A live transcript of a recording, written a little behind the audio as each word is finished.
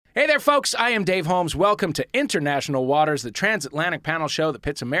Hey there, folks. I am Dave Holmes. Welcome to International Waters, the transatlantic panel show that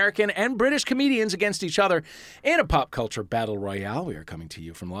pits American and British comedians against each other in a pop culture battle royale. We are coming to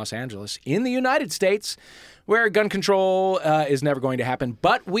you from Los Angeles in the United States, where gun control is never going to happen,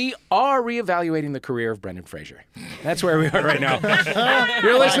 but we are reevaluating the career of Brendan Fraser. That's where we are right now.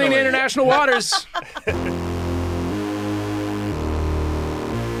 You're listening to International Waters.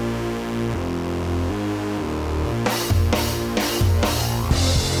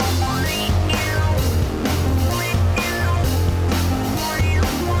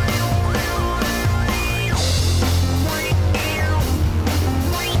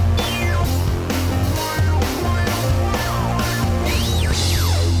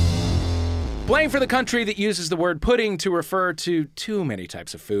 Playing for the country that uses the word pudding to refer to too many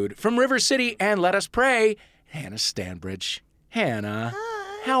types of food. From River City and Let Us Pray, Hannah Stanbridge. Hannah,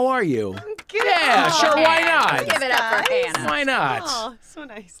 how are you? I'm good. Yeah, sure, why not? Give it up for Hannah. Why not? Oh, so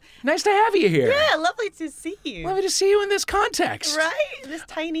nice. Nice to have you here. Yeah, lovely to see you. Lovely to see you in this context. Right? This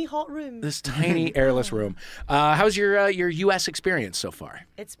tiny hot room. This tiny airless room. How's your U.S. experience so far?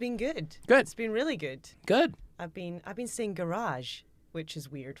 It's been good. Good. It's been really good. Good. I've been saying garage, which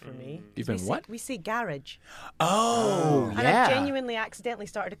is weird for me. You've been what? We say garage. Oh, And yeah. I've genuinely accidentally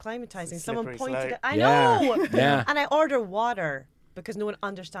started acclimatizing. Someone slippery pointed slope. it. I Yeah. know. Yeah. And I order water because no one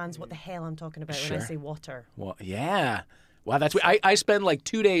understands what the hell I'm talking about when Sure. I say water. Well, yeah. Wow, that's I spend like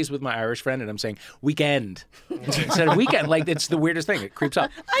 2 days with my Irish friend, and I'm saying weekend instead of weekend. Like, it's the weirdest thing. It creeps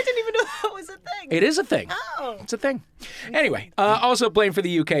up. I didn't even know that was a thing. It is a thing. Oh. It's a thing. Anyway, also playing for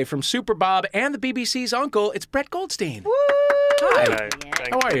the UK from Super Bob and the BBC's uncle, it's Brett Goldstein. Woo! Hi. Hello,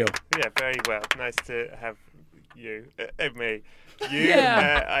 thank How are you? Yeah, very well. Nice to have you, me. You.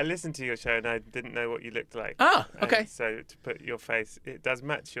 Yeah. I listened to your show and I didn't know what you looked like. Oh, okay. And so to put your face, it does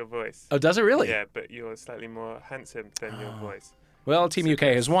match your voice. Oh, does it really? Yeah, but you're slightly more handsome than your voice. Well, Team UK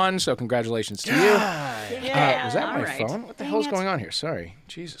has won, so congratulations to you. Yeah. Was that all my right. phone? What the hell's going on here? Sorry.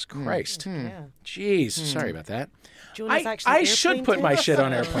 Jesus Christ. Yeah. Jeez. Sorry about that. Jonah's actually I should airplane put my too. shit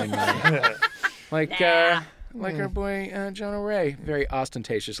on airplane mode. Like our boy Jonah Ray very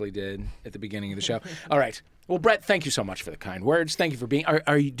ostentatiously did at the beginning of the show. All right. Well, Brett, thank you so much for the kind words. Thank you for being.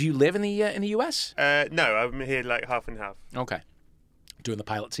 Are you? Do you live in the U.S.? No, I'm here like half and half. Okay. Doing the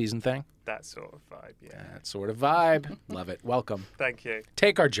pilot season thing. That sort of vibe, yeah. That sort of vibe. Love it. Welcome. Thank you.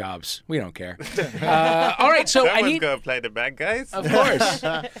 Take our jobs. We don't care. All right. So I Someone's need. got to play the bad guys. Of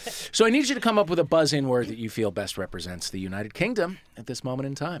course. So I need you to come up with a buzz-in word that you feel best represents the United Kingdom at this moment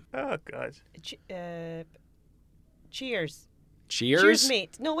in time. Oh, God. Cheers. Cheers. Cheers,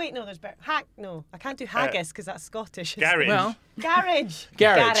 mate. No, wait, no, there's better. No, I can't do haggis because that's Scottish. Garage. Well, Garage.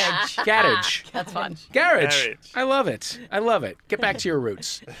 garage. Garage. That's fun. Garage. Garage. I love it. I love it. Get back to your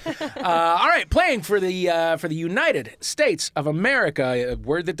roots. All right, playing for the United States of America, a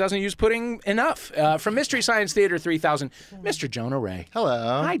word that doesn't use pudding enough. From Mystery Science Theater 3000, Mr. Jonah Ray.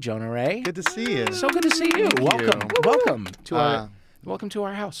 Hello. Hi, Jonah Ray. Good to see you. So good to see you. Welcome. Welcome to our. Welcome to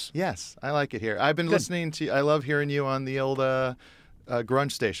our house. Yes, I like it here. I've been listening to. I love hearing you on the old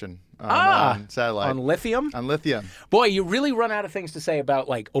grunge station on satellite. On lithium. On lithium. Boy, you really run out of things to say about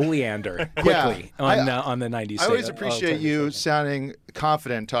like Oleander quickly on the 90s. I always appreciate you sounding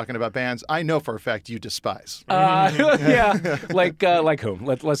confident talking about bands I know for a fact you despise. Yeah, like whom?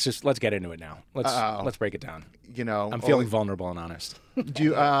 Let's get into it now. Let's break it down. You know, I'm feeling vulnerable and honest. Do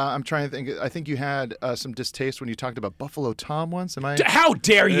you, I'm trying to think. I think you had some distaste when you talked about Buffalo Tom once. Am I? How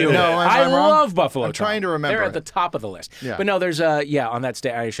dare you? No, I I'm wrong? love Buffalo I'm Tom. trying to remember They're at it. the top of the list. Yeah. But no, there's on that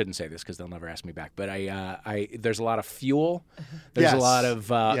stage. I shouldn't say this because they'll never ask me back. But there's a lot of Fuel. There's Yes. a lot of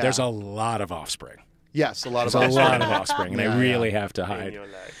Yeah. there's a lot of Offspring. Yes, a lot of. There's a lot of Offspring, and Yeah, I really have to In hide. your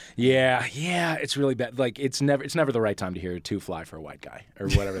life. Yeah, it's really bad. Like it's never the right time to hear "Too Fly for a White Guy" or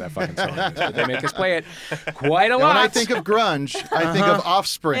whatever that fucking song is. But they make us play it quite a Now, lot. when I think of grunge, I think of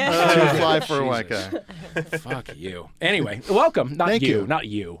Offspring. To Fly for a White Guy. Fuck you. Anyway, welcome. Not Thank you. Not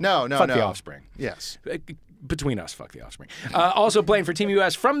you. No, Fuck no. the Offspring. Yes. Between us, fuck the Offspring. Also playing for Team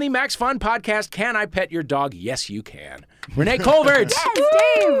US from the Max Fun podcast, Can I Pet Your Dog? Yes, you can. Renee Colbert. Yes,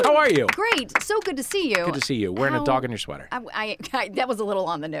 Dave. How are you? Great. So good to see you. Good to see you. Wearing a How- dog in your sweater. I that was a little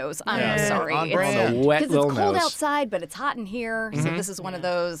on the nose. I'm sorry. on It's- brand. On the wet Because little it's cold nose. outside, but it's hot in here. So this is one of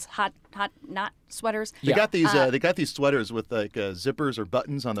those hot not sweaters. They got these. They got these sweaters with like zippers or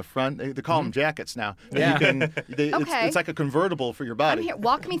buttons on the front. They call them jackets now. And Yeah. You can, Okay. it's like a convertible for your I'm body. here.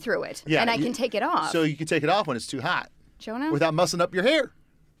 Walk me through it. Yeah, and I you- can take it off. So you can take it off when it's too hot Jonah? without mussing up your hair.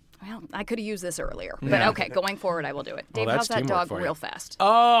 Well, I could have used this earlier, but okay, going forward, I will do it. Dave, that's how's that teamwork dog for you. real fast?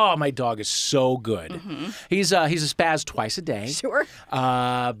 Oh, my dog is so good. He's a spaz twice a day. Sure.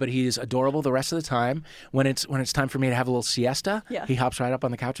 But he's adorable the rest of the time. When it's time for me to have a little siesta, Yeah. he hops right up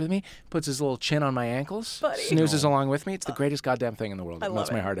on the couch with me, puts his little chin on my ankles, Buddy. snoozes along with me. It's the greatest goddamn thing in the world. It love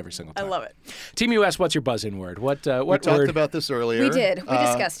melts my it. heart every single I time. love it. Team US, what's your buzz-in word? What We word? talked about this earlier. We did. We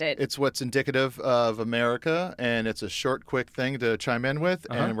discussed it. It's what's indicative of America, and it's a short, quick thing to chime in with,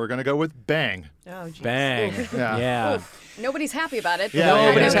 and we're going to go with bang. Oh, geez. Bang. Yeah. Yeah. Nobody's happy about it. Yeah, but we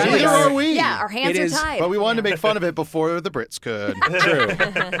nobody's have no happy choice. about it. Neither are we. Yeah, our hands It are is- tied. But we wanted to make fun of it before the Brits could.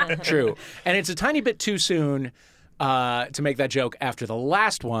 True. True. And it's a tiny bit too soon to make that joke after the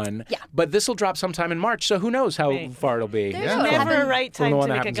last one. Yeah. But this will drop sometime in March, so who knows how Right. far it'll be. There's Yeah. a- Never a right From the time one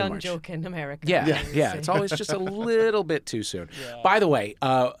to that make a happens in gun March. joke in America. Yeah. It's always just a little bit too soon. By the way,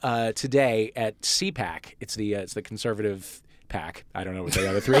 today at CPAC, it's the conservative PAC. I don't know what the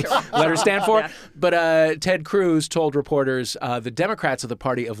other three letters stand for. But Ted Cruz told reporters the Democrats are the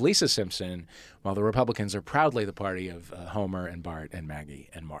party of Lisa Simpson, while the Republicans are proudly the party of Homer and Bart and Maggie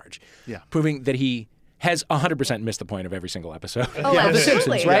and Marge. Yeah. Proving that he has 100% missed the point of every single episode Oh, of The absolutely.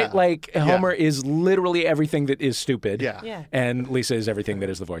 Simpsons, right? Yeah. Like, Homer is literally everything that is stupid. Yeah. Yeah. And Lisa is everything that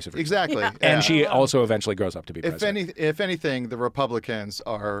is the voice of reason. Exactly. And Yeah. she also eventually grows up to be president. If anything, the Republicans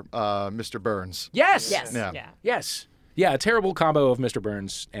are Mr. Burns. Yes. Yes. Yeah. Yeah. Yes. Yeah, a terrible combo of Mr.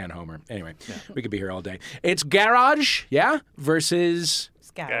 Burns and Homer. Anyway, we could be here all day. It's Garage, yeah, versus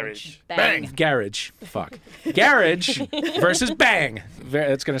Garage. Bang. Garage. Fuck. Garage versus Bang.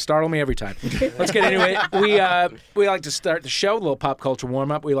 That's going to startle me every time. Let's get into it. We like to start the show, a little pop culture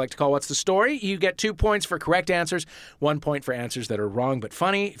warm-up. We like to call What's the Story? You get 2 points for correct answers, 1 point for answers that are wrong but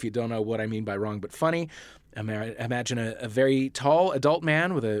funny. If you don't know what I mean by wrong but funny, imagine a very tall adult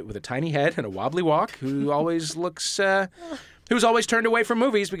man with a tiny head and a wobbly walk who always looks... who's always turned away from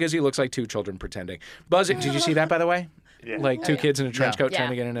movies because he looks like two children pretending. Buzz, did you see that, by the way? Yeah. Like two kids in a trench Yeah. coat trying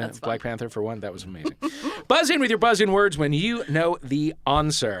to Yeah, get into that's fun. Black Panther for one. That was amazing. Buzz in with your buzz in words when you know the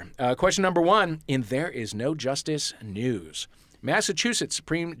answer. Question number 1 in There Is No Justice news. Massachusetts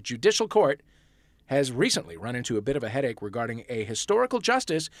Supreme Judicial Court has recently run into a bit of a headache regarding a historical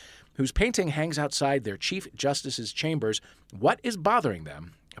justice whose painting hangs outside their Chief Justice's chambers. What is bothering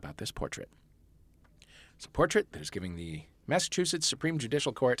them about this portrait? It's a portrait that is giving the Massachusetts Supreme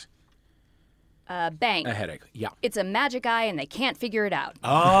Judicial Court Bang. a headache. Yeah. It's a magic eye, and they can't figure it out.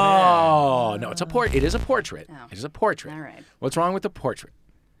 Oh, no, it's a It is a portrait. Oh. It is a portrait. All right. What's wrong with the portrait?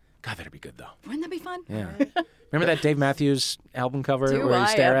 God, that'd be good, though. Wouldn't that be fun? Yeah. Remember that Dave Matthews album cover Do where you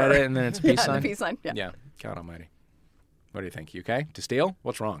I stare at ever. it and then it's a peace Yeah, sign? the peace sign. Yeah. Yeah. God almighty. What do you think? You okay? To steal?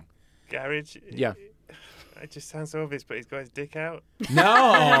 What's wrong? Garage. Yeah. It just sounds so obvious, but he's got his dick out. No.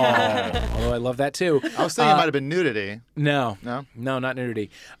 Although I love that too. I was thinking it might have been nudity. No. No? No, not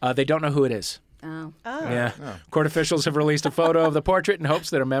nudity. They don't know who it is. Oh. Oh. Yeah. Court officials have released a photo of the portrait in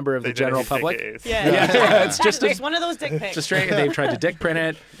hopes that a member of They the don't know general whose dick public. it is. Yeah. Yeah, it's just It's one of those dick pics. It's a straight. They've tried to dick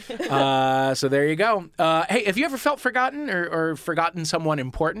print it. So there you go. Hey, have you ever felt forgotten or forgotten someone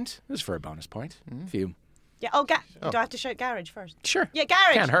important? This is for a bonus point. If you Yeah. Do I have to shout garage first? sure. Yeah,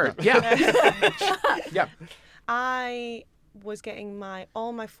 garage. Can't hurt. Yeah. Yeah. I was getting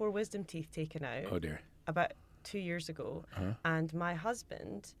all my 4 wisdom teeth taken out Oh dear. about 2 years ago, and my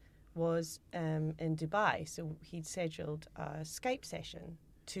husband was in Dubai, so he'd scheduled a Skype session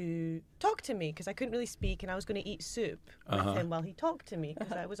to talk to me because I couldn't really speak, and I was going to eat soup with him while he talked to me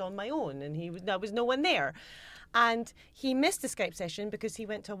because I was on my own and there was no one there, and he missed the Skype session because he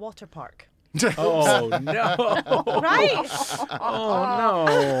went to a water park. Oh no. Right?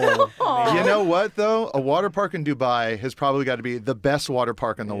 Oh no. You know what, though? A water park in Dubai has probably got to be the best water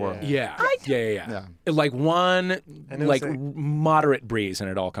park in the world. Yeah. Yeah. Yeah. Like one And like also- moderate breeze and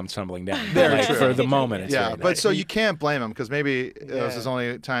it all comes tumbling down. Very Like, true. for the moment it's Yeah, really but nice. so you can't blame him because maybe it was Yeah. his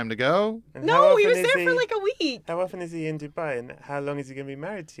only time to go. And how No, he often was is there for like a week. How often is he in Dubai, and how long is he going to be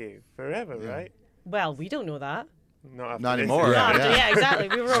married to you? Forever, right? Well, we don't know that. Not after Not this. anymore. Yeah. Yeah, exactly.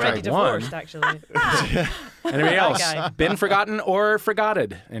 We were already Strike one. divorced, actually. Anybody else? guy. Been forgotten or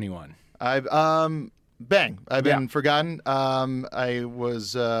forgotted? Anyone? I've bang. I've been Yeah. forgotten. I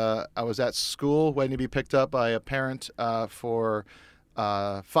was at school waiting to be picked up by a parent for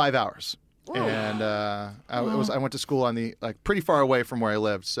 5 hours, and I went to school on the pretty far away from where I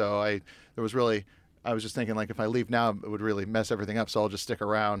lived. So I was just thinking if I leave now it would really mess everything up. So I'll just stick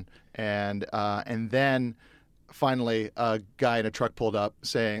around, and then finally a guy in a truck pulled up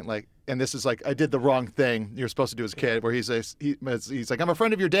saying like, and this is like, I did the wrong thing you're supposed to do as a kid, where he's like, I'm a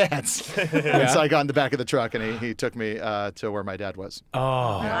friend of your dad's. And so I got in the back of the truck, and he took me to where my dad was. Oh,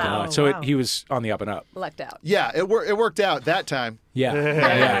 Wow. God. So Wow. he was on the up and up. Lucked out. Yeah, it worked out that time.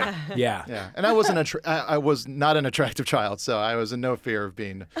 Yeah. Yeah, and I wasn't I was not an attractive child, so I was in no fear of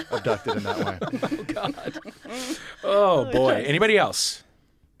being abducted in that way. Oh, boy. Anybody else?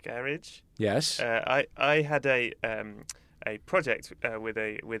 Garage. Yes. I had a project with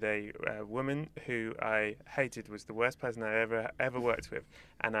a woman who I hated, was the worst person I ever worked with,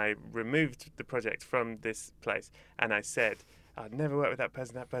 and I removed the project from this place, and I said, I'd never work with that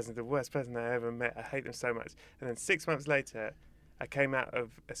person. That person's the worst person I ever met. I hate them so much. And then 6 months later, I came out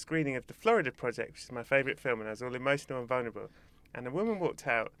of a screening of The Florida Project, which is my favourite film, and I was all emotional and vulnerable. And a woman walked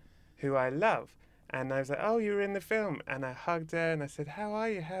out who I love. And I was like, oh, you were in the film. And I hugged her and I said, how are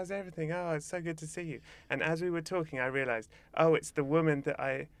you? How's everything? Oh, it's so good to see you. And as we were talking, I realised, oh, it's the woman that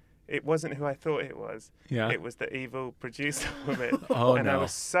it wasn't who I thought it was. Yeah. It was the evil producer woman. Oh, and I no.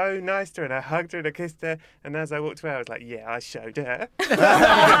 was so nice to her, and I hugged her and I kissed her. And as I walked away, I was like, yeah, I showed her.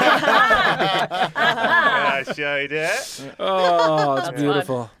 I showed her. Oh, it's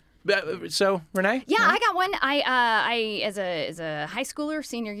beautiful. So, Renee? Yeah, I got one. I as a high schooler,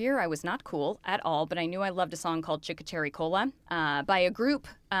 senior year, I was not cool at all, but I knew I loved a song called Chicka Cherry Cola by a group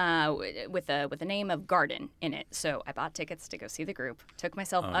with a name of Garden in it. So I bought tickets to go see the group, took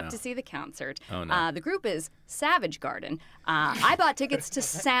myself up to see the concert. Oh, no. The group is Savage Garden. I bought tickets to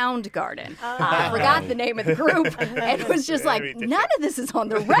Soundgarden. I forgot the name of the group, and it was just like, Very none of this is on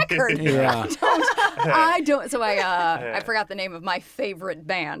the record. Yeah. I don't. So I forgot the name of my favorite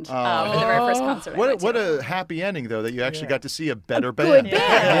band for the very first concert. I went to. What a happy ending, though, that you actually got to see a better band. Good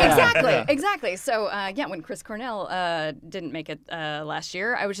band. Exactly. So when Chris Cornell didn't make it last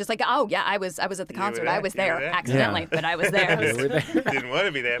year, I was just like, oh yeah, I was at the concert. there? I was You were there there? accidentally, but I was there. Didn't want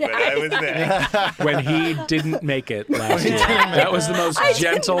to be there, but I was there. When he didn't make it last year. That was the most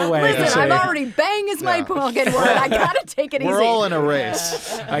gentle way to Listen, say I'm it. already bang is my pocket word. I gotta take it easy. We're all in a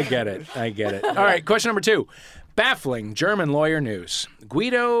race. I get it. All right, question number 2. Baffling German lawyer news.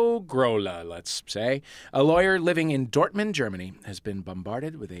 Guido Grola, let's say, a lawyer living in Dortmund, Germany, has been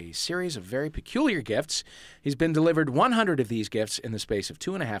bombarded with a series of very peculiar gifts. He's been delivered 100 of these gifts in the space of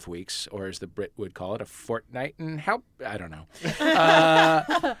 2.5 weeks, or as the Brit would call it, a fortnight and help. I don't know.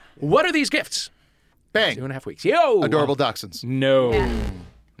 What are these gifts? Bang. 2.5 weeks. Yo! Adorable dachshunds. No. Yeah.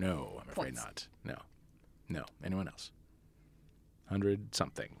 No, I'm afraid not. No. Anyone else? 100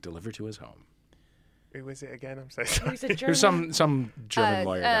 something delivered to his home. Who was it again? I'm so sorry. Who's a There's German? some German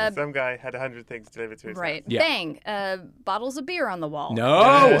lawyer guy. Some guy had 100 things delivered to his Right. house. Yeah. Bang. Bottles of beer on the wall.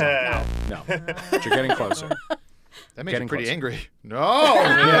 No. But you're getting closer. That makes Getting you pretty closer. angry. No.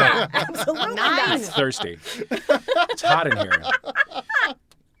 Yeah. Absolutely Nice. not. Thirsty. It's hot in here.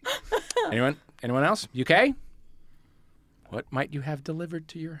 Anyone else? UK? What might you have delivered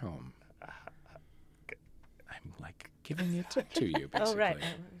to your home? I'm like giving it to you, basically. Oh, right. What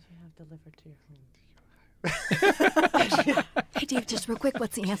did you have delivered to your home? Hey, Dave, just real quick,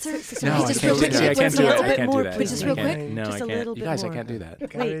 what's the answer? No, I Just can't real do quick, that. I what's can't the do that. answer? I can't do that. Just I real can't. quick? No, Just I a can't. little You bit guys, I more. can't do that.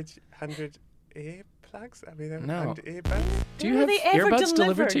 Garage, 100 earplugs? I mean, No. 100 earbuds? Do you Were have they ever earbuds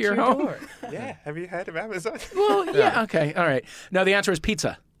delivered to your your home? door? Yeah. Have you heard of Amazon? Well, yeah. Okay. All right. No, the answer is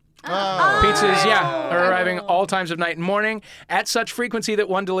pizza. Oh. Pizzas, are arriving all times of night and morning at such frequency that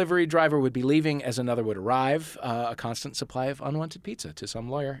one delivery driver would be leaving as another would arrive. A constant supply of unwanted pizza to some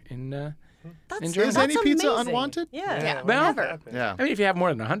lawyer in Germany. Is any pizza amazing. unwanted? Yeah. Well, Never. Yeah. I mean, if you have more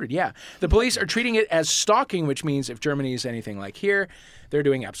than 100, yeah. The police are treating it as stalking, which means if Germany is anything like here, they're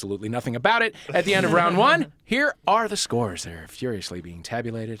doing absolutely nothing about it. At the end of round 1, here are the scores. They're furiously being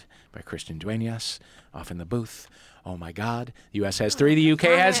tabulated by Christian Duenas off in the booth. Oh, my God. The U.S. has 3. The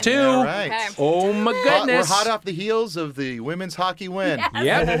U.K. has 2. All right. Okay. Oh, my goodness. We're hot off the heels of the women's hockey win.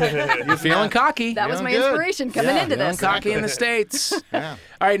 Yep. You're feeling cocky. That was Feeling my good. inspiration coming Yeah, into Feeling this. cocky in the States. Yeah.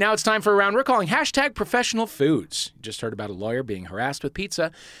 All right, now it's time for a round we're calling #professional foods. You just heard about a lawyer being harassed with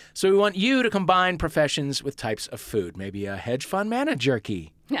pizza. So we want you to combine professions with types of food. Maybe a hedge fund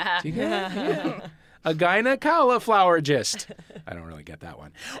managerky. Do you get it? Yeah. A gynecologist. I don't really get that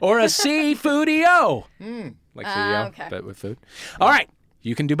one. Or a seafoodio. Like CEO, okay. but with food. All right,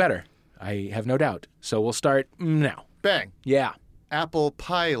 you can do better. I have no doubt. So we'll start now. Bang. Yeah. Apple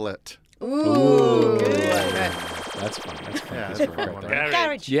pilot. Ooh. That's fun. That's fun. Yeah, That's that's fun a right fun there. one.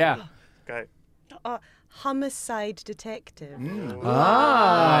 Garage. Yeah. Go. Homicide detective.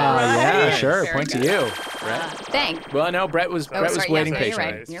 Ah, yeah, sure. Very Point to good. you. Bang. Well, no, Brett was sorry, yeah, waiting sorry, you're patiently.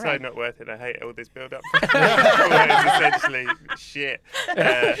 right. It's You're so right. not worth it. I hate all this build-up. It's essentially shit.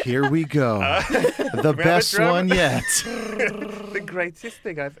 Here we go. The a best drum? one yet. The greatest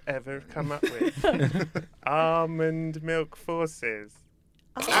thing I've ever come up with. Almond milk forces.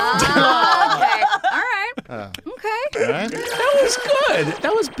 Okay. All right. Okay. All right? That was good.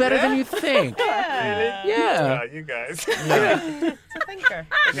 That was better than you think. Yeah. Oh, you guys. It's a thinker.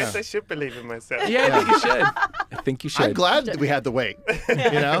 I guess I should believe in myself. Yeah, I think you should. I think you should. I'm glad that we had to wait. You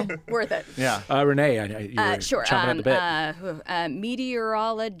know? Worth it. Yeah. Renee, you were Sure. chomping at the bit.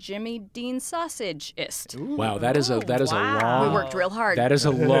 Meteorola Jimmy Dean Sausage-ist. Wow, that is a wow. long. We worked real hard. That is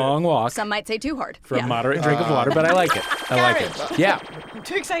a long walk Some might say too hard. for a Yeah. moderate drink of water, but I like it. I like it. Yeah. I'm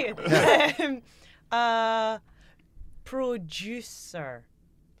too excited. Producer.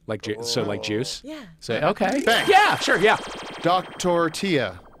 Like like juice. Yeah. So okay. Bang. Yeah. Sure. Yeah. Dr.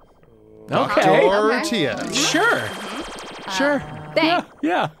 Tia. Okay. Dr. Tia. Sure. Sure. Bang.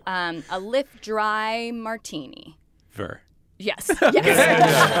 Yeah. A lift dry martini. Ver. Yes.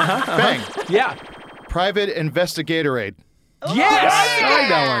 Yes. Bang. Yeah. Private Investigatorade. Yes. yeah. I like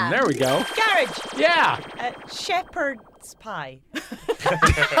that one. There we go. Garage. Yeah. Shepherd's pie.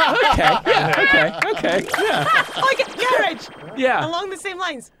 Okay. Yeah. Okay. Yeah. Garage. Yeah. Along the same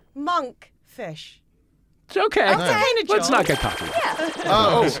lines. Monkfish. It's okay. kind of Let's joke. not get cocky.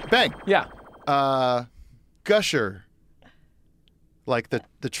 Oh, bang. Yeah. Gusher. Like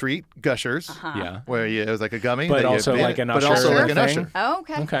the treat, Gushers. Yeah. Where it was like a gummy. But that you also bit, like an But usher also like an thing. usher. Oh,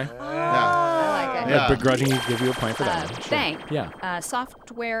 okay. Okay. Yeah. I like it. Yeah. I begrudgingly give you a point for that. one. Sure. Bang. Yeah.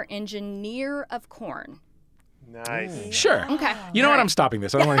 Software engineer of corn. Nice. Sure. Okay. You know what? I'm stopping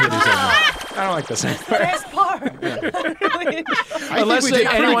this. I don't want to hear these anymore. I don't like this anymore. Best part. Unless we did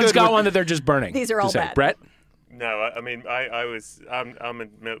pretty anyone's good got with- one that they're just burning. These are all Just say, bad. Brett? No, I mean, I was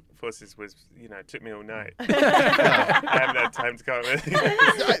almond milk forces was it took me all night. I haven't had time to come up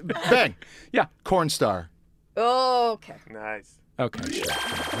with. Bang. Yeah. Corn Star. Okay. Nice. Okay, sure.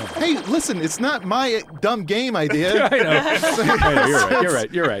 Hey, listen, it's not my dumb game idea. I know.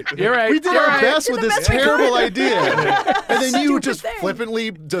 You're right. We did You're our right. best with this terrible idea. And then you Stupid just thing.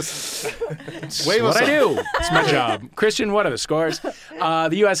 flippantly just It's wave what us I on. do. It's my job. Christian, what are the scores? The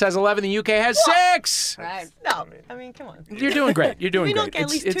U.S. has 11. The UK has 6. Right. No, I mean, come on. You're doing great. You're doing We great. don't get at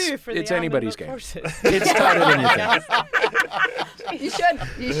least two for it's the anybody's almond game. milk forces. It's tighter than you think. You should.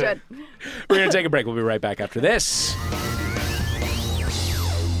 You should. We're going to take a break. We'll be right back after this.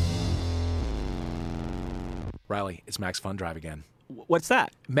 Riley, it's Max Fun Drive again. What's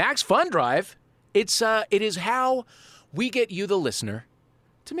that? Max Fun Drive, it is how we get you, the listener,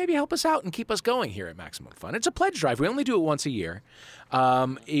 to maybe help us out and keep us going here at Maximum Fun. It's a pledge drive. We only do it once a year.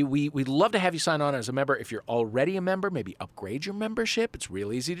 We'd love to have you sign on as a member. If you're already a member, maybe upgrade your membership. It's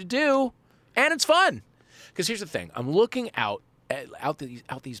real easy to do, and it's fun. Because here's the thing: I'm looking out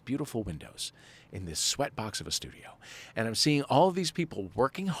these beautiful windows in this sweat box of a studio, and I'm seeing all of these people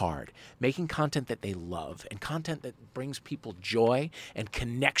working hard, making content that they love, and content that brings people joy and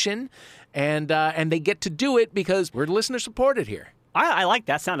connection, and they get to do it because we're listener supported here. I like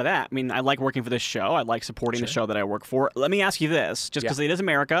that sound of that. I mean, I like working for this show. I like supporting the show that I work for. Let me ask you this, just because it is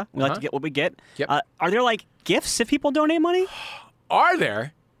America, we like to get what we get. Yep. Are there like gifts if people donate money? Are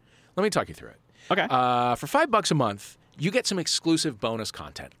there? Let me talk you through it. Okay. For $5 a month, you get some exclusive bonus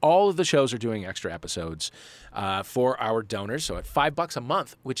content. All of the shows are doing extra episodes for our donors. So at $5 a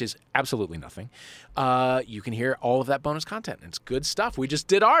month, which is absolutely nothing, you can hear all of that bonus content. It's good stuff. We just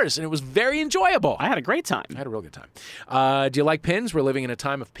did ours, and it was very enjoyable. I had a great time. I had a real good time. Do you like pins? We're living in a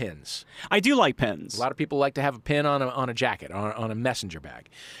time of pins. I do like pins. A lot of people like to have a pin on a jacket, on a messenger bag.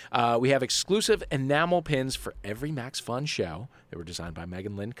 We have exclusive enamel pins for every Max Fun show. They were designed by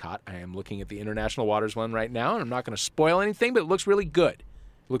Megan Lynn Cott. I am looking at the International Waters one right now, and I'm not going to spoil anything, but it looks really good.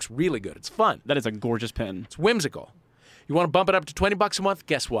 It looks really good. It's fun. That is a gorgeous pin. It's whimsical. You want to bump it up to $20 a month?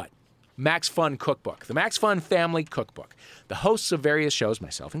 Guess what? Max Fun Cookbook, the Max Fun Family Cookbook. The hosts of various shows,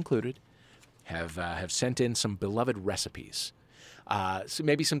 myself included, have sent in some beloved recipes. So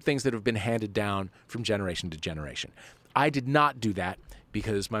maybe some things that have been handed down from generation to generation. I did not do that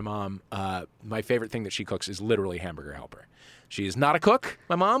because my mom, my favorite thing that she cooks is literally Hamburger Helper. She is not a cook,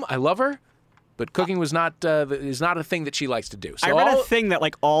 my mom. I love her, but cooking is not a thing that she likes to do. So I read a thing that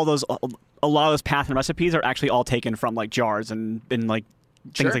like a lot of those patent recipes are actually all taken from like jars and like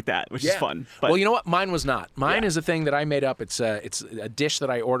things Sure. like that, which is fun. But Well, you know what? Mine was not. Mine is a thing that I made up. It's a dish that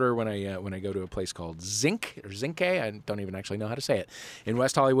I order when I go to a place called Zinc or Zinke. I don't even actually know how to say it. In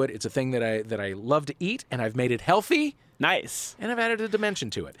West Hollywood, it's a thing that I love to eat, and I've made it healthy. Nice. And I've added a dimension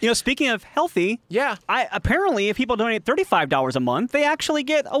to it. You know, speaking of healthy, Yeah. apparently if people donate $35 a month, they actually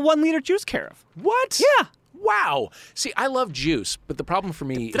get a 1-liter juice carafe. What? Yeah. Wow. See, I love juice, but the problem for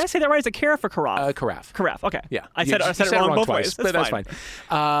me Did I say that right? Is it carafe or carafe? carafe. Carafe. Okay. Yeah. I You said it wrong both twice, ways. but that's fine.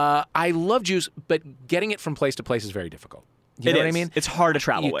 I love juice, but getting it from place to place is very difficult. You know what I mean? It's hard to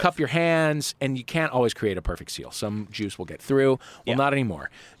travel You with. cup your hands, and you can't always create a perfect seal. Some juice will get through. Well, Yeah. not anymore.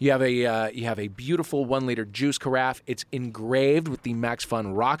 You have a beautiful 1-liter juice carafe. It's engraved with the Max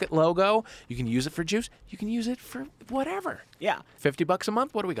Fun Rocket logo. You can use it for juice. You can use it for whatever. Yeah. $50 a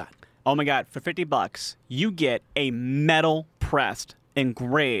month. What do we got? Oh my God! For $50, you get a metal pressed,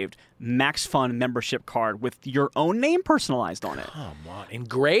 engraved Max Fun membership card with your own name personalized on it. Come on,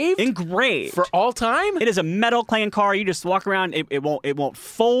 engraved Engraved for all time. It is a metal clanging card. You just walk around. It won't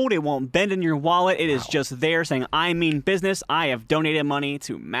fold. It won't bend in your wallet. It is just there saying, "I mean business. I have donated money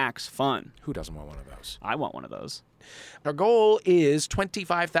to Max Fun." Who doesn't want one of those? I want one of those. Our goal is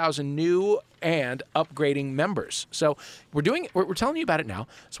 25,000 new and upgrading members. So we're telling you about it now.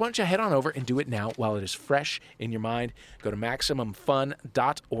 So why don't you head on over and do it now while it is fresh in your mind. Go to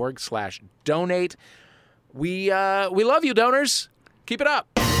MaximumFun.org/donate. We love you, donors. Keep it up.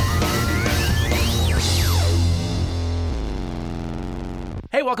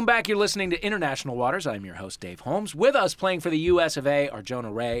 Hey, welcome back. You're listening to International Waters. I'm your host, Dave Holmes. With us playing for the US of A are Jonah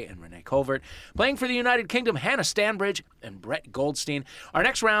Ray and Renee Colvert. Playing for the United Kingdom, Hannah Stanbridge and Brett Goldstein. Our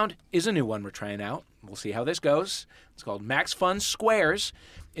next round is a new one we're trying out. We'll see how this goes. It's called Max Fun Squares.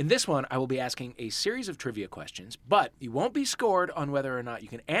 In this one, I will be asking a series of trivia questions, but you won't be scored on whether or not you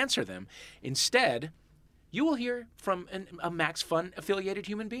can answer them. Instead, you will hear from a Max Fun affiliated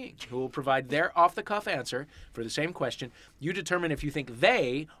human being who will provide their off-the-cuff answer for the same question. You determine if you think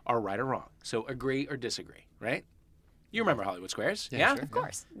they are right or wrong. So agree or disagree, right? You remember Hollywood Squares? Yeah? Of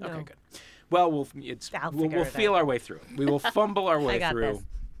course. Okay, good. Well, we'll feel our way through it. We will fumble our way got through. this.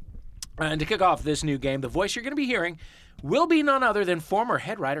 And to kick off this new game, the voice you're going to be hearing will be none other than former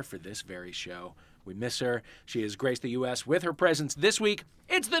head writer for this very show. We miss her. She has graced the U.S. with her presence this week.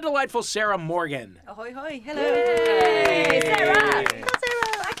 It's the delightful Sarah Morgan. Ahoy, hoy. Hello. Hey, Sarah. Oh,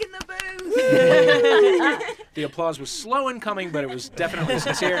 Sarah, back in the booth. The applause was slow in coming, but it was definitely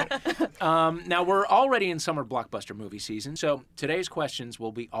sincere. Now, we're already in summer blockbuster movie season, so today's questions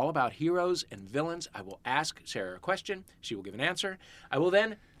will be all about heroes and villains. I will ask Sarah a question. She will give an answer. I will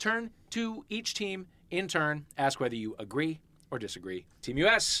then turn to each team in turn, ask whether you agree or disagree. Team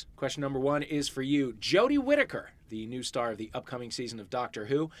US, question number 1 is for you. Jodie Whittaker, the new star of the upcoming season of Doctor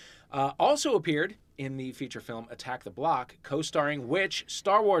Who, also appeared in the feature film Attack the Block, co-starring which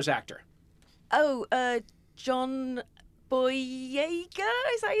Star Wars actor? Oh, John Boyega,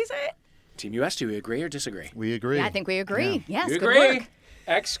 is that how you say it? Team US, do we agree or disagree? We agree. Yeah, I think we agree. Yes, You good agree? work.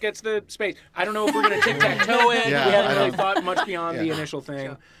 X gets the space. I don't know if we're going to tic-tac-toe it. Yeah, we haven't I really don't- thought much beyond the Yeah. initial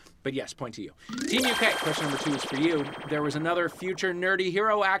thing. But yes, point to you. Team UK, question number 2 is for you. There was another future nerdy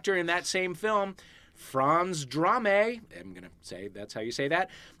hero actor in that same film, Franz Drame, I'm going to say that's how you say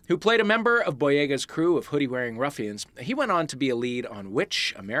that, who played a member of Boyega's crew of hoodie-wearing ruffians. He went on to be a lead on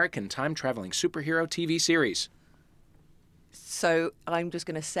which American time-traveling superhero TV series? So I'm just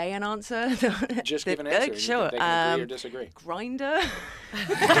going to say an answer. Just give an answer. and you Sure. can agree or disagree. Grinder.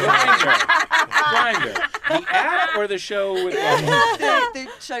 Grinder. The ad or the show with... the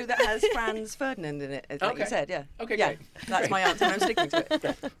show that has Franz Ferdinand in it, like Okay. you said. Yeah. Okay, Yeah. great. That's my answer. And I'm sticking to it.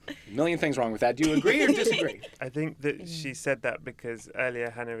 A million things wrong with that. Do you agree or disagree? I think that she said that because earlier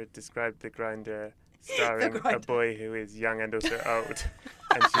Hannah had described the grinder starring a Grinder. boy who is young and also old,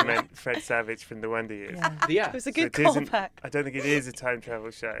 and she meant Fred Savage from the Wonder Years. Yeah. It was a So good it isn't- callback. I don't think it is a time travel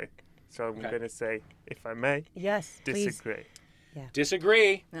show. So I'm Okay. going to say, if I may, Yes, please. disagree.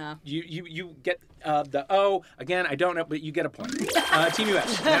 Disagree. No. You get the O. Again, I don't know, but you get a point. Team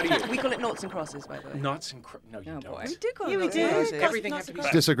US, now to you. We call it noughts and crosses, by the way. Knots and no, you Oh, don't. boy. We do call Yeah, it we noughts do. and crosses. Everything has to be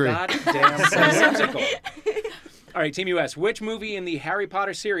Disagree. goddamn sensical. All right, Team US. Which movie in the Harry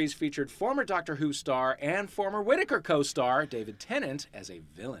Potter series featured former Doctor Who star and former Whittaker co-star David Tennant as a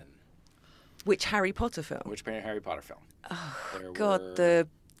villain? Which Harry Potter film? Which Harry Potter film? There God, were-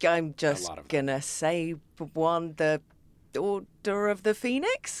 I'm lot just of them. gonna say one, the Order of the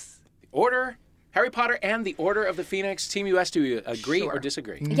Phoenix. Order, Harry Potter and the Order of the Phoenix. Team US, do you agree or Sure.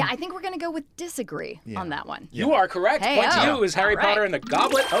 disagree? Yeah, I think we're going to go with disagree on that one. You are correct. Hey, Point to oh. you. It was Harry All right. Potter and the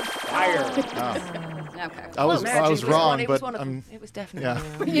Goblet of Fire. Okay. I was wrong, It was but one of them. I'm. It was definitely Yeah.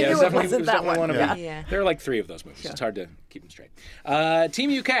 one. You Yeah, knew it's it definitely, wasn't that one of Yeah. them. Yeah. There are like 3 of those movies. It's hard to keep them straight.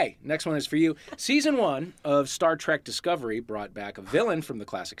 Team UK, next one is for you. Season 1 of Star Trek Discovery brought back a villain from the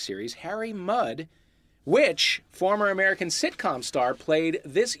classic series, Harry Mudd. Which former American sitcom star played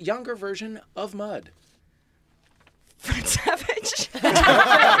this younger version of Mudd? Fred Savage.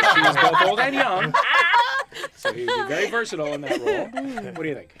 She was both old and young. So he would be very versatile in that role. What do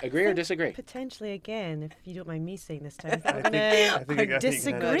you think? Agree or disagree? Potentially again, if you don't mind me saying this time. I'm I gonna think you can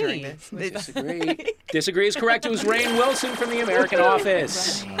disagree. Disagree. Disagree is correct. It was Rainn Wilson from The American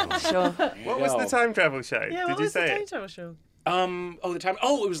Office. Sure. What was the time travel show? Yeah, Did what you was the say time it? travel show?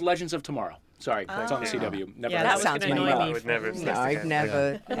 It was Legends of Tomorrow. Sorry, it's on the CW. Never Yeah, heard that of was it. sounds going to funny. annoy I me. would never have No, guessed I'd again.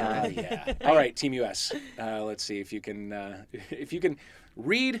 never. Yeah. All right, Team US. Let's see if you can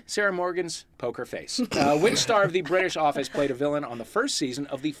read Sarah Morgan's poker face. Which star of The British Office played a villain on the first season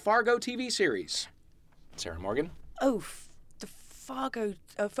of the Fargo TV series? Sarah Morgan. Oh, the Fargo.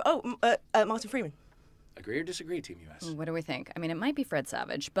 Martin Freeman. Agree or disagree, Team US? What do we think? I mean, it might be Fred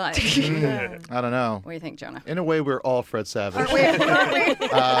Savage, but I don't know. what do you think, Jonah? In a way, we're all Fred Savage.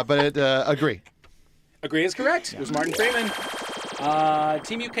 But agree. Agree is correct. It was Martin Freeman.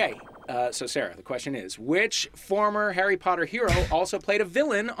 Team UK. So, Sarah, the question is, which former Harry Potter hero also played a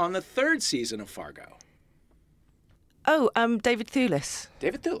villain on the third season of Fargo? Oh, David Thewlis.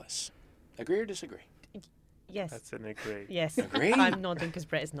 David Thewlis. Agree or disagree? Yes. That's an agree. Yes. Agree? I'm nodding because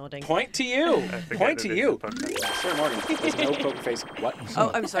Brett is nodding. Point to you. Forget Point that to it's you. a podcast. Sarah Morgan. There's no poker face. What? Oh,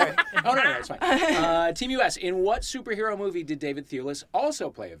 I'm sorry. Oh, no, it's fine. Team US. In what superhero movie did David Thewlis also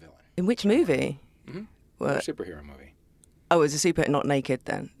play a villain? In which movie? What superhero movie? Oh, it was a super not naked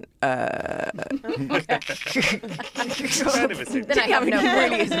then. Kind of a super- Then I have no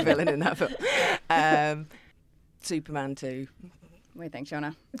really is a villain in that film. Superman 2. What do you think,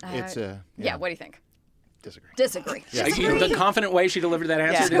 Jonah? It's Yeah, what do you think? disagree. Disagree. The confident way she delivered that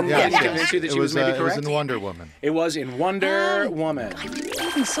answer Yeah. didn't Yes, yes. convince you that It she was maybe it was correct? in Wonder Woman. It was in Wonder Woman. I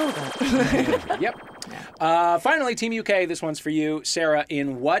even saw that. Yep. Finally, Team UK, this one's for you. Sarah,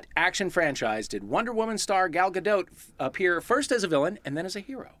 in what action franchise did Wonder Woman star Gal Gadot appear first as a villain and then as a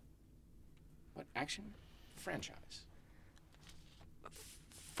hero? What action franchise?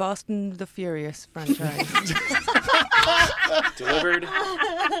 Fast and the Furious franchise. Delivered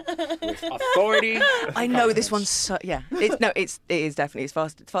with authority. I know this one's so, yeah. It is definitely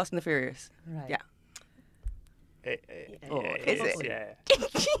Fast and the Furious. Right. Yeah. Yeah, Or is it? Yeah.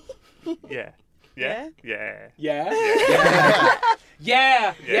 Yeah. Yeah? Yeah.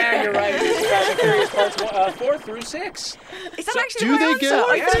 Yeah. Yeah, you're right. It's Fast and Furious parts 4 through 6. Is that actually Do the they right get?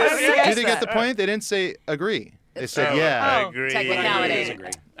 answer? I Yeah, didn't yeah. Do they get that. the point? They didn't say agree. They said Oh, yeah. I Oh, agree. technicality.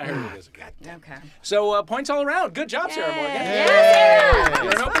 Disagree. I heard you disagree. Okay. So points all around. Good job, Sarah Morgan. Yeah.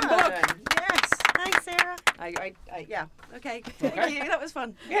 You're an open book. Yes. Thanks, Sarah. Yeah. Okay. Thank you. That was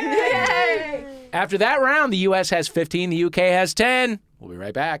fun. After that round, the U.S. has 15, the UK has 10. We'll be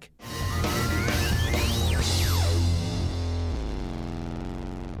right back.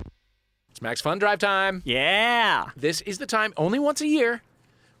 It's Max Fun Drive time. Yeah. This is the time, only once a year,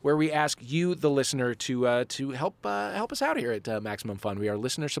 where we ask you, the listener, to help us out here at Maximum Fun. We are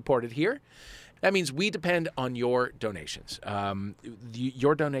listener supported here. That means we depend on your donations.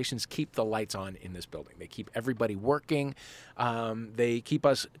 Your donations keep the lights on in this building. They keep everybody working. They keep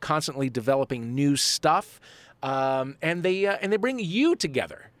us constantly developing new stuff, and they bring you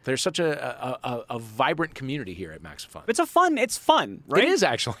together. There's such a vibrant community here at Max Fun. It's fun, right? It is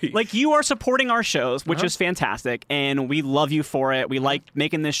actually. Like, you are supporting our shows, which is fantastic, and we love you for it. We like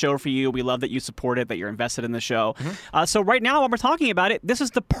making this show for you. We love that you support it, that you're invested in the show. So right now, while we're talking about it, this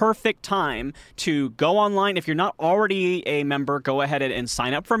is the perfect time to go online. If you're not already a member, go ahead and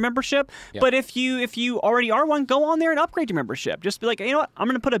sign up for a membership. Yeah. But if you already are one, go on there and upgrade your membership. Just be like, you know what? I'm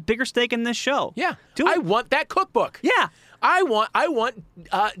going to put a bigger stake in this show. Yeah, Do it. I want that cookbook. Yeah. I want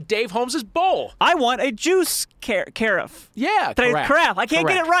Dave Holmes's bowl. I want a juice carafe. Yeah, Carafe. correct. I can't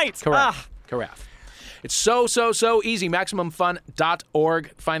get it right. Correct. Ah. Correct. It's so easy.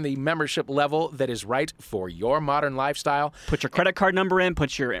 MaximumFun.org. Find the membership level that is right for your modern lifestyle. Put your credit card number in.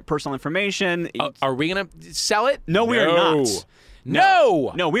 Put your personal information. Are we going to sell it? No, we are not.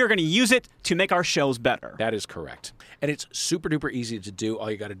 No. No, we are going to use it to make our shows better. That is correct. And it's super duper easy to do. All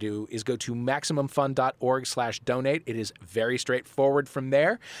you got to do is go to MaximumFun.org/donate. It is very straightforward from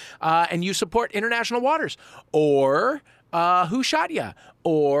there. And you support International Waters or Who Shot Ya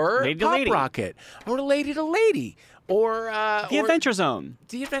or Lady to Pop Lady. Rocket or Lady to Lady or The Adventure Zone.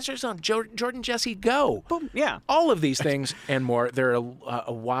 The Adventure Zone. Jordan Jesse Go. Boom. Yeah. All of these things and more. There are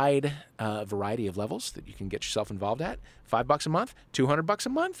a wide variety of levels that you can get yourself involved at. $5 a month, $200 a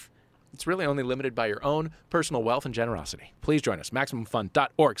month. It's really only limited by your own personal wealth and generosity. Please join us.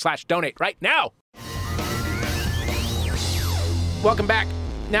 MaximumFun.org/donate right now. Welcome back.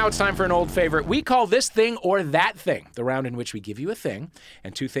 now it's time for an old favorite. We call this thing or that thing, the round in which we give you a thing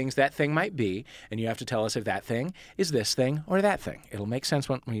and two things that thing might be, and you have to tell us if that thing is this thing or that thing. It'll make sense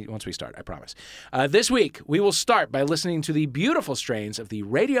once we start, I promise. This week, we will start by listening to the beautiful strains of the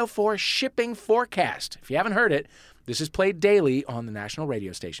Radio 4 shipping forecast. If you haven't heard it, this is played daily on the national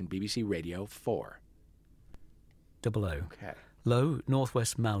radio station, BBC Radio 4. 00. Okay. Low,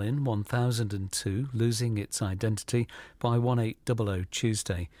 Northwest Malin, 1002, losing its identity by 1800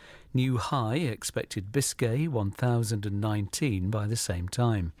 Tuesday. New high, expected Biscay, 1019 by the same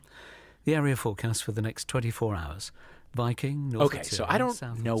time. The area forecast for the next 24 hours. Viking, North Okay, so I don't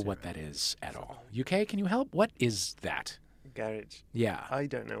know what that is at all. UK, can you help? What is that? Garage. Yeah. I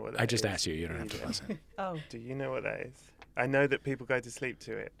don't know what that is. I just asked you. You don't have to either. listen. Oh. Do you know what that is? I know that people go to sleep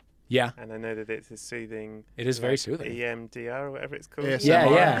to it, Yeah. and I know that it's a soothing. It is very soothing. EMDR or whatever it's called.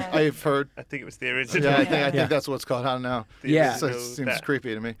 ASMR. Yeah. I've heard. I think it was the original. Yeah, I think Yeah. that's what it's called. I don't know. The Yeah. So it original seems that.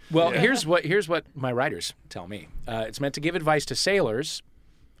 creepy to me. Well, Yeah. here's what my writers tell me. It's meant to give advice to sailors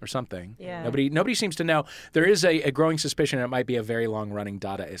or something. Yeah. Nobody seems to know. There is a growing suspicion it might be a very long-running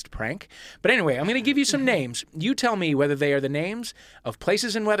Dadaist prank. But anyway, I'm going to give you some names. You tell me whether they are the names of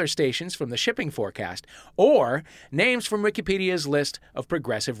places and weather stations from the shipping forecast or names from Wikipedia's list of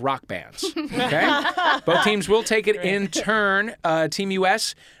progressive rock bands. Okay? Both teams will take it in turn. Team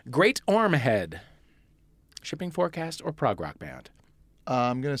US, Great Ormhead. Shipping forecast or prog rock band?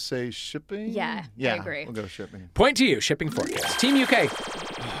 I'm going to say shipping. Yeah, I Yeah, agree. we'll go shipping. Point to you, shipping forecast. Team UK.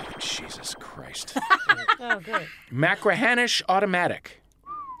 Oh, Jesus Christ. Oh, good. Macrahanish Automatic.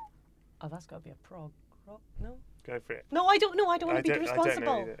 Oh, that's got to be a prog rock. No. Go for it. No, I don't know. I don't want to be I don't know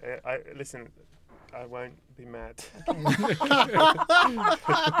responsible. either. Listen, I won't be mad.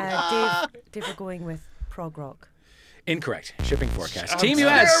 Dave, we're going with prog rock. Incorrect. Shipping forecast. I'm Team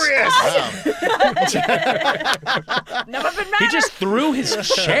US. Never been He just threw his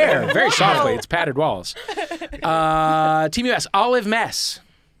chair very softly. It's padded walls. Team US. Olive Mess.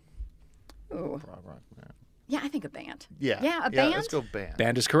 Ooh. Prog rock, man. Yeah, I think a band. Yeah. Yeah, a band? Let's go band.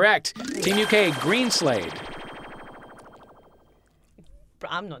 Band is correct. Team UK. Green Slade.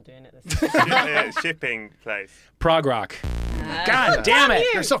 I'm not doing it this time. Shipping place. Prog rock. God damn it.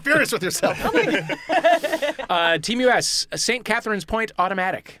 You're so furious with yourself. Team US. St. Catherine's Point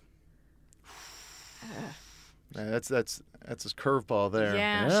Automatic. Man, that's a curveball there.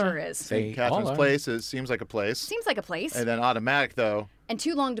 Yeah, Yeah. sure is. They St. all Catherine's are. Place. It seems like a place. Seems like a place. And then automatic though. And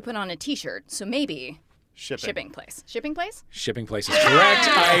too long to put on a T-shirt, so maybe Shipping. shipping place. Shipping place? Shipping place is correct.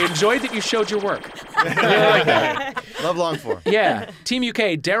 I enjoyed that you showed your work. Really like that. Love long for. Yeah. Team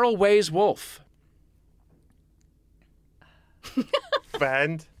UK. Daryl Weighs Wolf.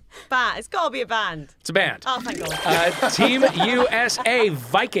 Band. Band. It's got to be a band. It's a band. Oh, thank God. Team USA.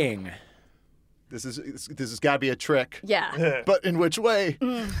 Viking. This has got to be a trick. Yeah. But in which way?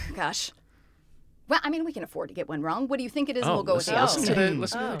 Gosh. Well, I mean, we can afford to get one wrong. What do you think it is? And we'll go with the listen to opposite. the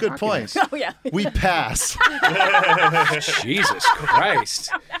listen to the Good point. Oh, yeah. We pass. Jesus Christ.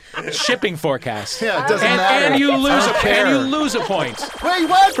 Shipping forecast. Yeah, it doesn't matter. And you lose I don't care. a point Wait,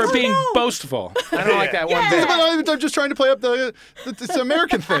 what? for being boastful. I don't like that one bit. I'm just trying to play up it's an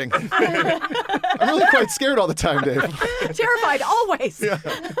American thing. I'm really quite scared all the time, Dave. Terrified always.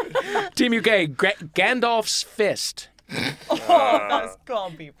 Team UK. Gandalf's Fist. Oh, that's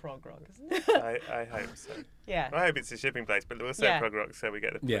got to be prog rock, isn't it? I hope so. Yeah. I hope it's a shipping place, but we'll say Yeah. prog rock so we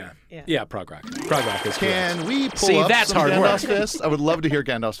get the point. Yeah. Yeah. Prog rock. Prog rock is correct. Can we pull See, up that's some hard Gandalf's work. Fist? I would love to hear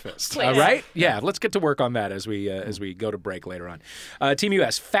Gandalf's Fist. All right? Yeah, let's get to work on that as we go to break later on. Team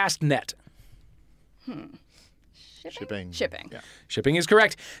US. Fast Net. Shipping. Shipping. Yeah. Shipping is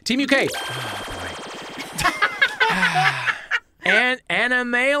correct. Team UK. Oh, boy. And Anna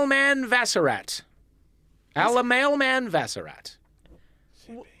Mailman Vasserat. Alla Mailman Vasserat.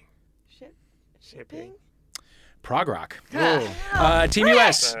 Shipping. Prog rock. Oh. Team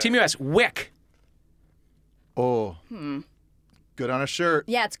US. Team US. Wick. Oh. Good on a shirt.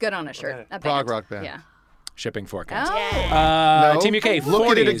 Yeah, it's good on a shirt. A Prog band. rock band. Yeah. Shipping forecast. Oh. No. Team UK. 40s. Look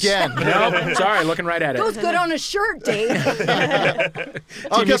at it again. Nope. Sorry, looking right at Goes it. good on a shirt, Dave.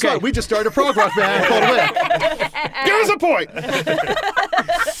 Oh, Team guess UK. what? We just started a prog rock band called Wick. Give us a point.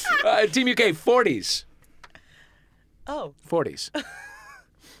 Team UK. 40s. Oh, 40s.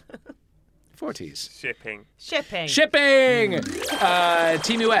 40s. Shipping. shipping. Shipping.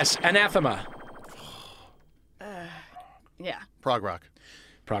 Team US. Anathema. Yeah. Prog rock.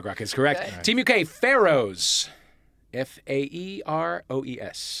 Prog rock is correct. Good. Team UK. Pharaohs.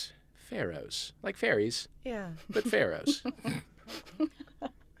 Faeroes. Pharaohs. Like fairies, Yeah. but pharaohs. Oh,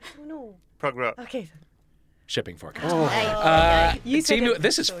 no. Prog rock. Okay. Shipping forecast. You said Team it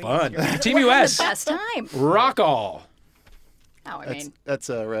this is so fun. easy. Team US. Best time. Rock all. Oh, I mean, That's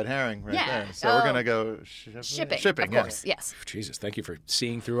a red herring right Yeah. there. So we're Oh. gonna go shipping. Shipping, of yeah. course. Yes. Jesus, thank you for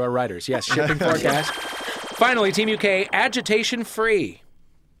seeing through our writers. Yes, shipping forecast. Finally, Team UK, agitation free.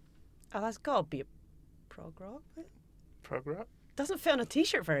 Oh, that's got to be a prog rock. Prog rock? Doesn't fit on a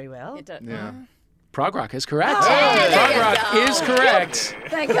t-shirt very well. It does. Yeah. Prog rock is correct. Oh, there Prog you rock go. is correct.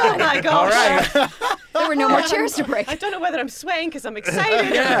 Thank God. My gosh. All right. There were no more chairs to break. I don't know whether I'm swaying because I'm excited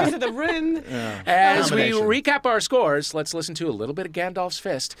or because of the room. As we Combination. recap our scores, let's listen to a little bit of Gandalf's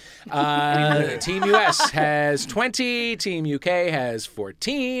Fist. Team US has 20. Team UK has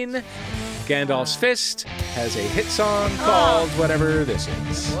 14. Gandalf's Fist has a hit song called whatever this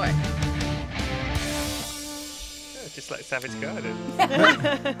is. Boy. Just like Savage Garden.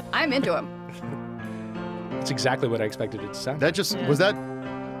 I'm into him. That's exactly what I expected it to sound. That just was that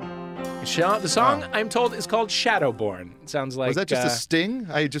The song, I'm told, is called Shadowborn. It sounds like... was that just a sting?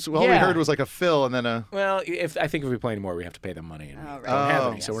 I just all we yeah. heard was like a fill and then a. Well, I think if we play anymore, we have to pay them money. And Oh, right. we don't have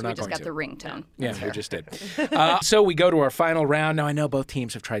any, Oh. so we're we not just going got to. the ringtone. Yeah, we just did. So we go to our final round. Now, I know both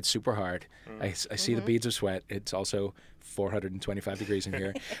teams have tried super hard. I see the beads of sweat. It's also 425 degrees in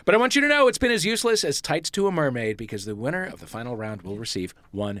here. But I want you to know it's been as useless as tights to a mermaid because the winner of the final round will receive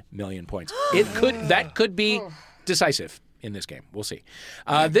 1 million points. That could be decisive in this game. We'll see.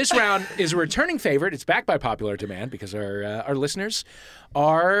 This round is a returning favorite. It's backed by popular demand because our listeners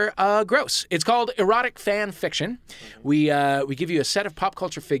are gross. It's called erotic fan fiction. We give you a set of pop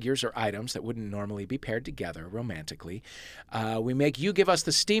culture figures or items that wouldn't normally be paired together romantically. We make you give us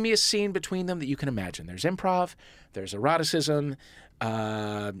the steamiest scene between them that you can imagine. There's improv. There's eroticism.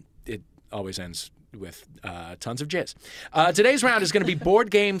 It always ends with tons of jizz. Today's round is going to be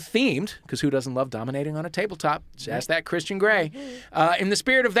board game themed, because who doesn't love dominating on a tabletop? Just ask that Christian Grey. In the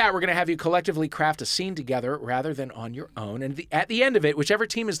spirit of that, we're going to have you collectively craft a scene together rather than on your own. And at the end of it, whichever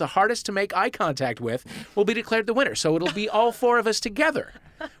team is the hardest to make eye contact with will be declared the winner. So it'll be all four of us together,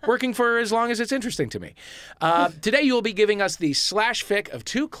 working for as long as it's interesting to me. Today, you'll be giving us the slash fic of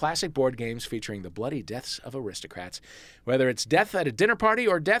two classic board games featuring the bloody deaths of aristocrats. Whether it's death at a dinner party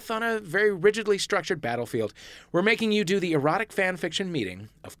or death on a very rigidly structured battlefield, we're making you do the erotic fan fiction meeting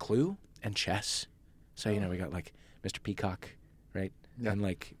of Clue and chess. So, we got like Mr. Peacock, right? Yeah. And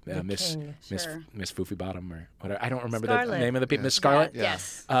like Miss King, sure. Miss Foofy Bottom or whatever. I don't remember Scarlet. the name of the people. Miss Scarlet? Yeah.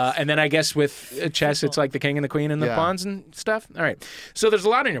 Yes. And then I guess with chess, it's like the king and the queen and the Yeah. pawns and stuff. All right. So there's a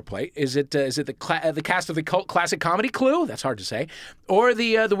lot on your plate. Is it the cast of the cult classic comedy Clue? That's hard to say. Or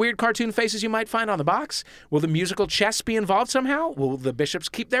the weird cartoon faces you might find on the box? Will the musical Chess be involved somehow? Will the bishops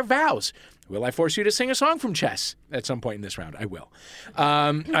keep their vows? Will I force you to sing a song from Chess at some point in this round? I will.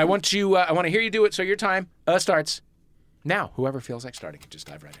 I want to hear you do it. So your time starts now. Whoever feels like starting, just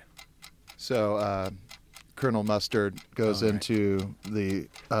dive right in. So Colonel Mustard goes into the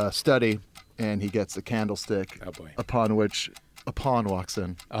study and he gets a candlestick. Oh, boy. Upon which a pawn walks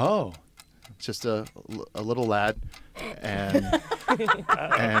in. Oh. Just a little lad, and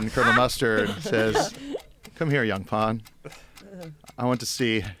and Colonel Mustard says, "Come here, young pawn. I want to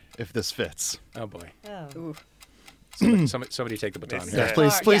see if this fits." Oh boy. Oh. Somebody take the baton Miss, here.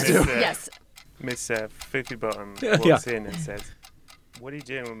 Please do. Yes. Miss Foofy Bottom Yeah. walks in and says, "What are you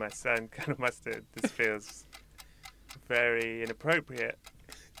doing with my son, Colonel Mustard? This feels very inappropriate.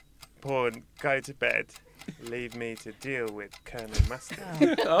 Pawn, go to bed. Leave me to deal with Colonel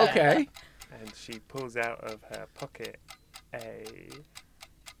Mustard." Okay. And she pulls out of her pocket a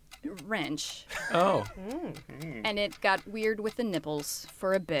Wrench. Oh. And it got weird with the nipples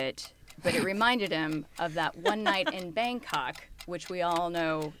for a bit, but it reminded him of that one night in Bangkok, which we all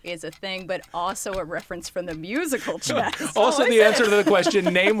know is a thing, but also a reference from the musical Chess. Also, the answer to the question: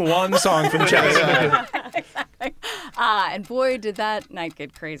 name one song from Chess. And boy, did that night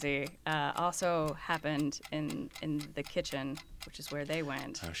get crazy. Also happened in the kitchen, which is where they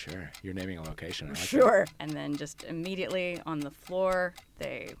went. Oh, sure. You're naming a location. I like Sure. And then just immediately on the floor,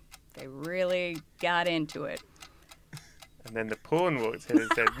 they really got into it. And then the pawn walked in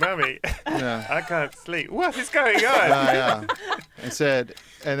and said, "Mummy, Yeah. I can't sleep. What is going on?" Yeah. And said,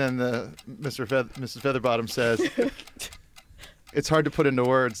 and then Mrs. Featherbottom says, "It's hard to put into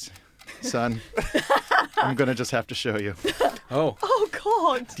words, son. I'm gonna just have to show you." that. Oh, Oh,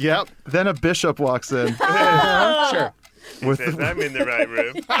 God. Yep. Then a bishop walks in. sure. He says, "I'm in the right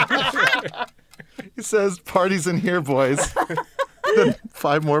room." He says, "Party's in here, boys." Then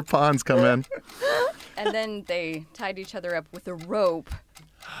 5 more pawns come in. And then they tied each other up with a rope.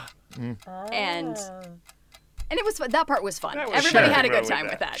 And it was that part was fun. That was Everybody sure. had a good Roll with time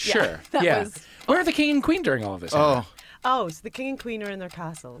that. with that. Sure. That Yeah. was Where are the king and queen during all of this? Oh, Oh, so the king and queen are in their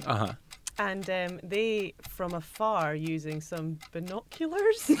castle. Uh huh. And they, from afar, using some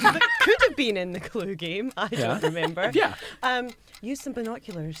binoculars that could have been in the Clue game, I don't remember. Yeah. Used some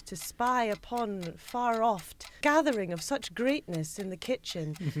binoculars to spy upon far off gathering of such greatness in the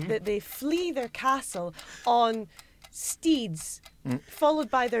kitchen that they flee their castle on steeds, followed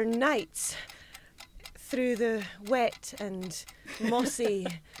by their knights, through the wet and mossy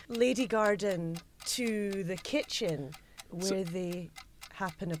Lady Garden to the kitchen, where they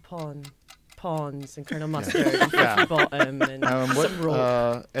happen upon pawns and Colonel Mustard and Fluffy Bottom and some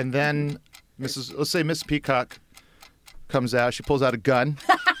rope. And then let's say Miss Peacock comes out. She pulls out a gun,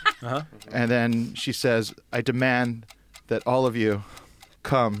 and then she says, "I demand that all of you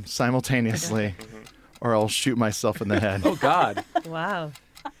come simultaneously, or I'll shoot myself in the head." Oh, God. Wow.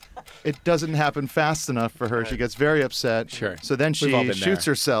 It doesn't happen fast enough for her. She gets very upset. Sure. So then We've all she been shoots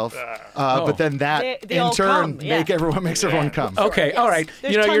there. herself. But then that, They in all turn, come, yeah. makes everyone come. Okay, all right.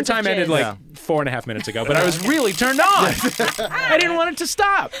 There's Your tons of time ended jizz. like 4.5 minutes ago, but I was really turned on. I didn't want it to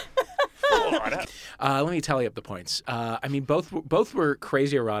stop. Let me tally up the points. I mean, both were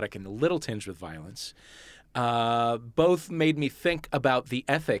crazy erotic and a little tinged with violence. Both made me think about the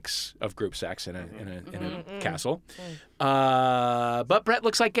ethics of group sex in a castle. But Brett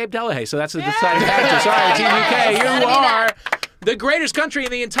looks like Gabe Delahaye, so that's the deciding factor. Sorry, Team UK, you are the greatest country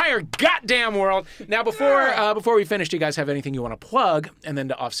in the entire goddamn world. Now, before we finish, do you guys have anything you want to plug? And then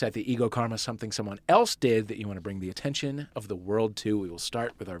to offset the ego karma, something someone else did that you want to bring the attention of the world to? We will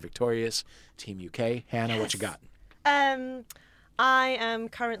start with our victorious Team UK. Hannah, what you got? I am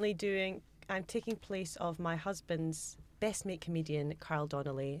currently I'm taking place of my husband's best mate comedian, Carl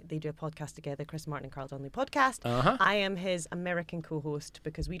Donnelly. They do a podcast together, Chris Martin and Carl Donnelly podcast. I am his American co-host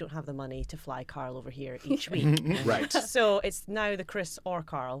because we don't have the money to fly Carl over here each week. Right. So it's now the Chris or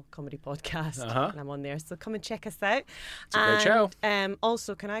Carl comedy podcast, and I'm on there. So come and check us out. It's a great show.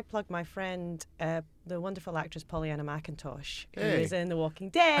 Also, can I plug my friend, the wonderful actress Pollyanna McIntosh, who Hey. is in The Walking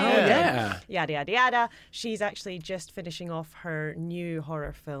Dead. Oh, yeah. Yada, yada, yada. She's actually just finishing off her new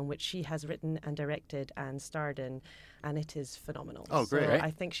horror film, which she has written and directed and starred in, and it is phenomenal. Oh, great. So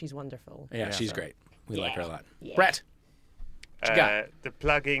I think she's wonderful. Yeah, she's great. We like her a lot. Yeah. Brett, what you got? The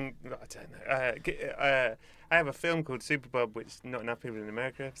plugging, I don't know. I have a film called Super Bob, which not enough people in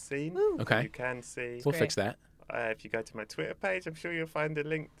America have seen. Okay. You can see. We'll fix that. If you go to my Twitter page, I'm sure you'll find a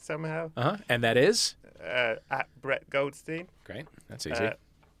link somehow. And that is? At Brett Goldstein. Great. That's easy.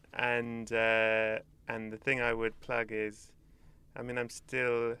 And the thing I would plug is, I mean, I'm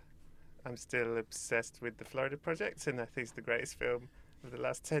still obsessed with the Florida Project, and I think it's the greatest film of the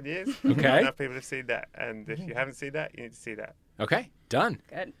last 10 years. Okay. Not enough people have seen that, and if you haven't seen that, you need to see that. Okay. Done.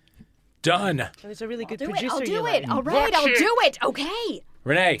 Good. Done. And there's a really good Do it. producer. I'll do you it. like. All right, I'll do it. Okay.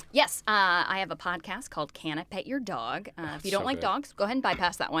 Renee. Yes, I have a podcast called Can I Pet Your Dog? If you don't so like good. dogs, go ahead and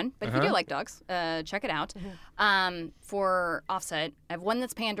bypass that one. But if you do like dogs, check it out. For Offset, I have one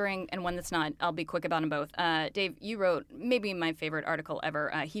that's pandering and one that's not. I'll be quick about them both. Dave, you wrote maybe my favorite article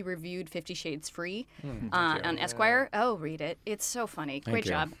ever. He reviewed 50 Shades Free on Esquire. Oh, read it. It's so funny. Great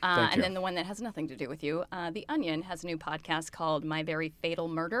you. job. Thank you. And then the one that has nothing to do with you, The Onion has a new podcast called My Very Fatal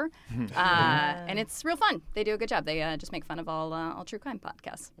Murder. And it's real fun. They do a good job. They just make fun of all true crime podcasts.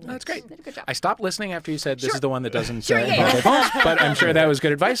 That's great. They did a good job. I stopped listening after you said this is the one that doesn't yeah. involve their phones, but I'm sure that was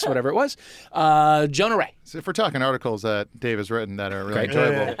good advice, whatever it was. Jonah Ray. So if we're talking articles that Dave has written that are really Great.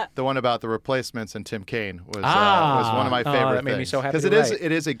 enjoyable, the one about the replacements and Tim Kaine was one of my Oh, favorite that made me things. so happy Because to write.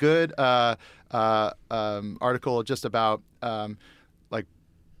 it is a good article just about like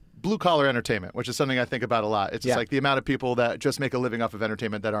blue collar entertainment, which is something I think about a lot. It's just Yeah. like the amount of people that just make a living off of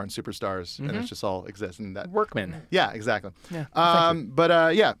entertainment that aren't superstars, and it just all exists. And that Workman. Yeah, exactly. Yeah, There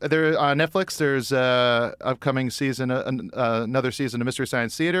on Netflix. There's upcoming season, another season of Mystery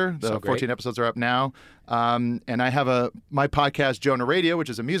Science Theater. The So great. 14 episodes are up now. And I have my podcast, Jonah Radio,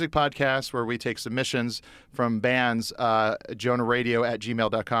 which is a music podcast where we take submissions from bands.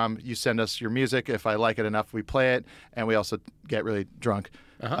 JonahRadio@gmail.com. You send us your music. If I like it enough, we play it, and we also get really drunk.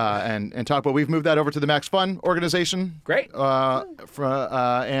 And talk. But we've moved that over to the Max Fun organization. Great.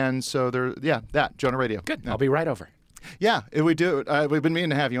 And so that Jonah Radio. Good. I'll be right over. Yeah, we do. We've been meaning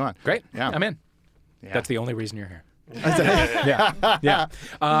to have you on. Great. Yeah. I'm in. Yeah. That's the only reason you're here. Yeah. UK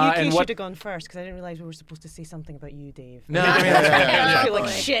And should what? have gone first because I didn't realize we were supposed to say something about you, Dave. No, I mean, I feel like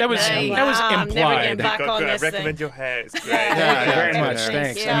shit. That was- now. that was I'm never getting implied. back on I this recommend thing. your hair. It's great. Thank you very yeah, much. yeah.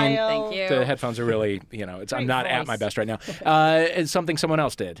 Thanks. I mean, Thank you. the headphones are really, I'm Great not at my voice. best right now. It's something someone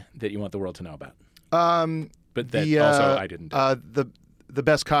else did that you want the world to know about. But that also I didn't do. the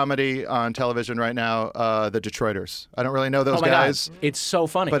best comedy on television right now, The Detroiters. I don't really know those Oh my guys. God. It's so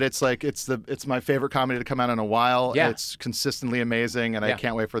funny. But it's like it's my favorite comedy to come out in a while. Yeah. It's consistently amazing, and Yeah. I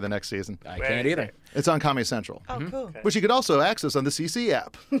can't wait for the next season. I can't either. It's on Comedy Central, Oh, cool. which you could also access on the CC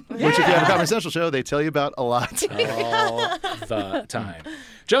app. Which, if you have a Comedy Central show, they tell you about a lot. All the time.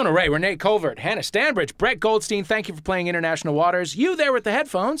 Jonah Ray, Renee Colvert, Hannah Stanbridge, Brett Goldstein, thank you for playing International Waters. You there with the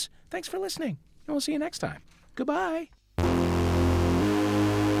headphones, thanks for listening. And we'll see you next time. Goodbye.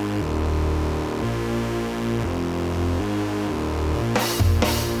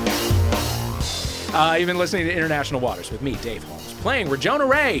 You've been listening to International Waters with me, Dave Holmes, playing Jonah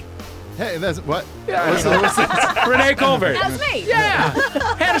Ray. Hey, that's what? Yeah, Renee Colvert. That's me. Yeah.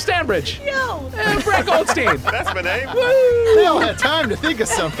 Hannah Stanbridge. Yo! And Brett Goldstein. That's my name. They all had time to think of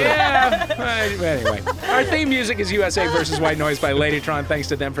something. Yeah. Anyway, our theme music is USA vs. White Noise by Ladytron. Thanks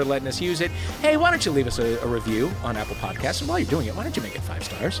to them for letting us use it. Hey, why don't you leave us a review on Apple Podcasts? And while you're doing it, why don't you make it 5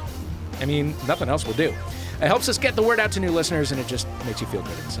 stars? I mean, nothing else will do. It helps us get the word out to new listeners, and it just makes you feel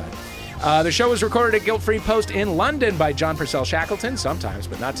good inside. The show was recorded at Guilt Free Post in London by John Purcell Shackleton, sometimes,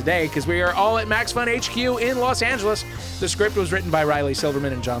 but not today, because we are all at Max Fun HQ in Los Angeles. The script was written by Riley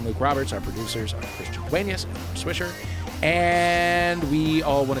Silverman and John Luke Roberts. Our producers are Christian Duenas and Mark Swisher. And we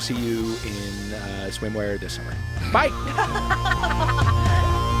all want to see you in swimwear this summer. Bye!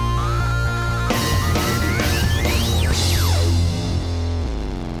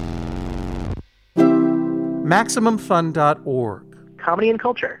 MaximumFun.org. Comedy and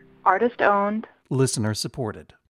culture. Artist owned. Listener supported.